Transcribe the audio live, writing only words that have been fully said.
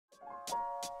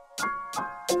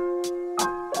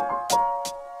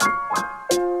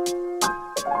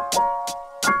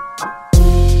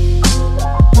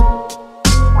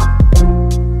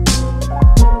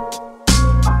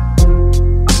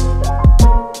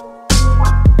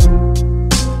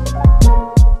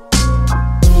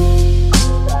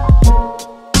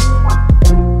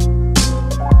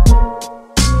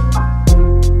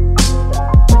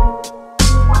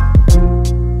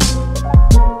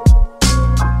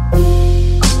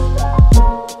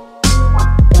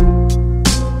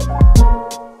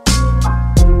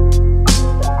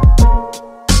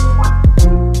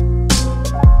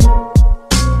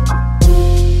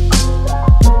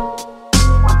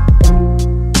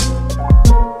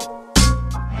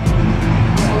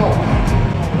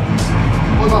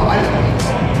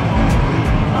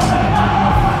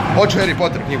Hoću Harry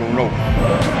Potter knjigu u novu.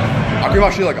 Ako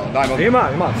imaš ilegalno, daj mi odmah.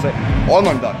 Ima sve.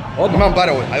 Odmah mi daj. Imam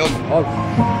pare ovdje, aj odmah.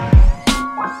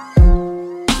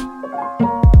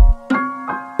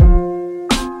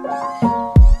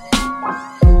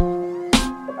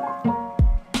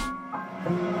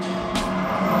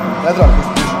 Ne trebam ti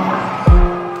se tiši.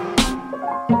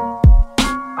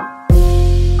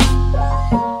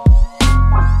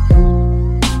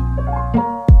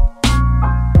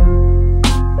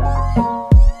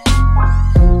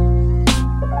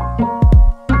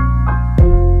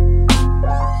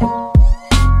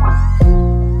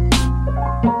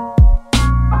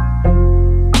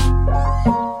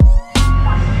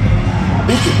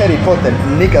 Harry Potter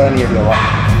nikada nije bio lako.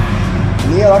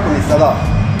 Nije lako ni sada,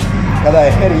 kada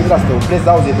je Harry izrastao u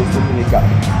prezauzetog supružnika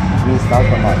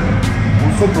Ministarstva magije.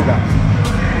 U supruga,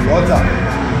 u oca,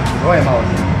 troje malo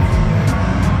djece.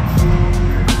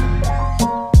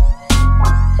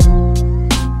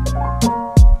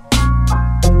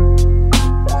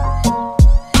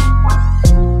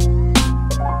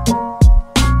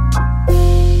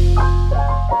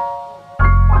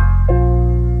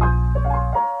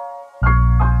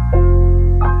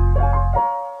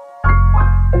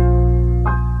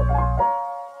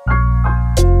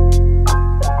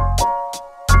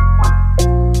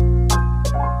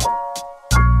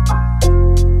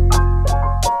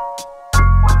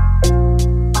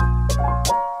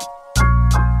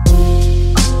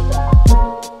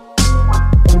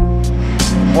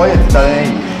 Moje ti da ne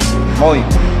ideš, molim,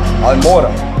 ali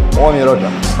moram, ovo mi je rođak.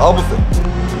 Albuse,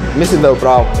 mislim da je u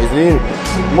pravu, izvini,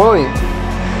 molim,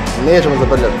 nećemo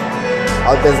zabrljati,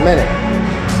 ali bez mene.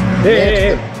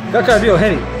 Kakav je bio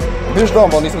Harry? Vidiš dom,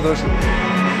 ali nisam završio.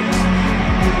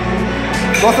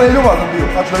 Dosta je ljubazan bio,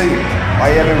 sad ću da vidim, a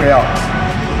jebim ga ja.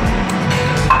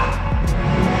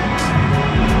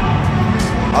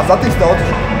 A zatim ste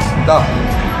otišli, da,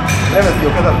 vreme si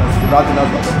joj kada se vrati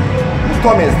nazad. U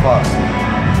tome je stvar.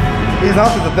 Vi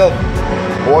znate za Delphi,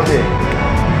 ovdje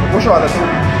pokušava da te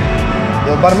ubije,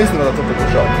 jer bar mislimo da to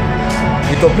pokušava.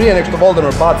 I to prije nek što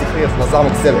Voldemort baci krijest na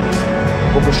samog sebe,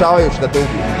 pokušavajući da te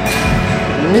ubije,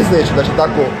 misleći da će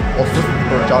tako osustiti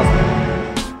proročanstvo.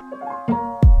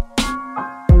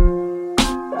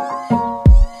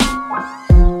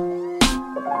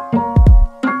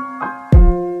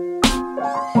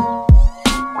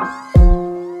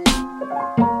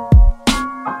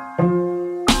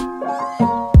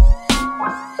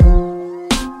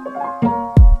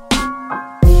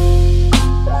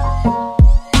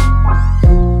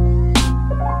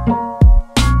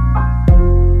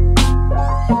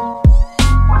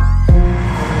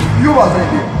 Ljubazan je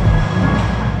bio.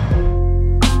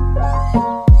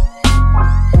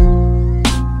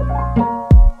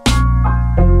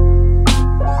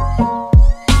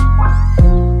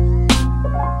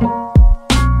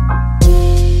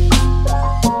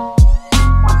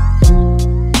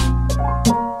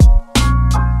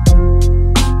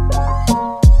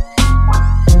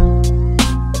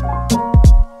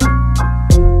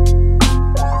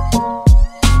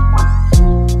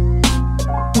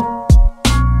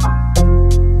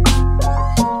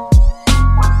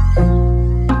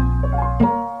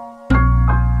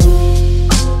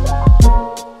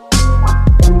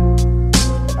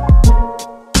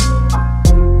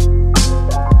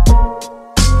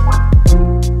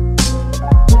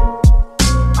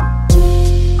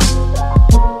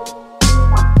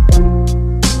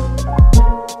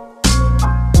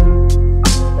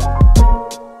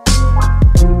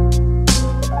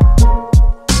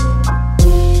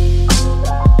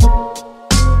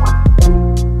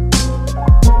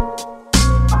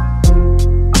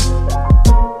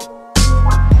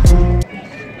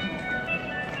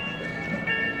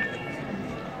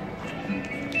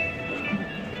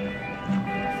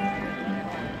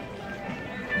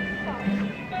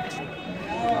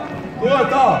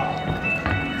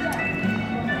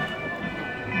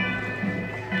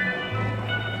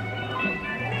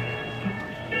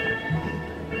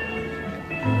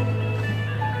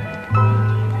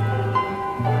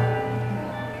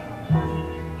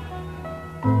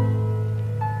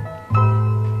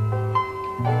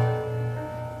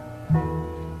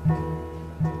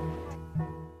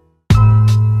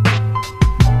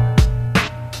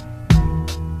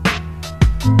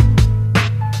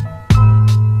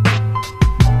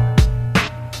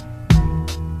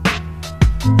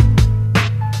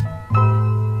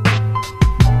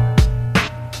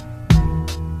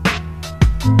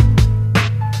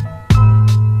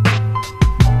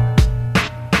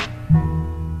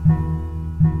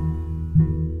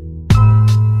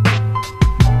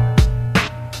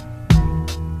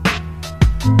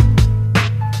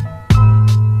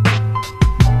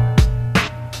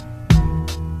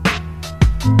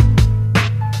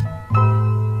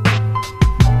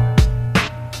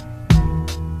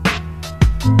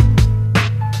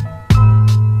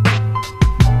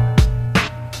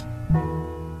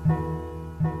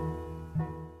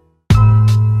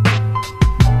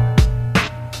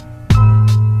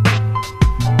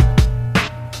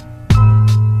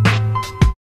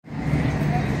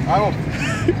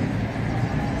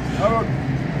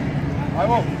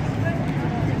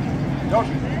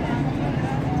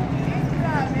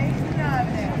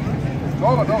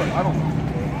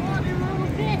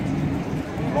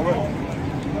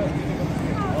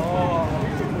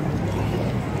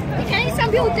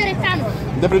 bio u teretanu.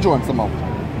 Da pričuvam sam malo.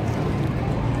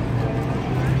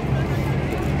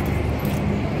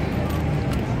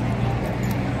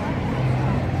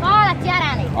 Hvala ti,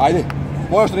 Arane. Ajde,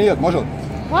 možeš trenirat, može li?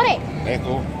 More.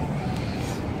 Eto.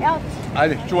 Evo ti.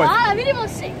 Ajde, čuvaj. Hvala, vidimo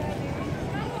se.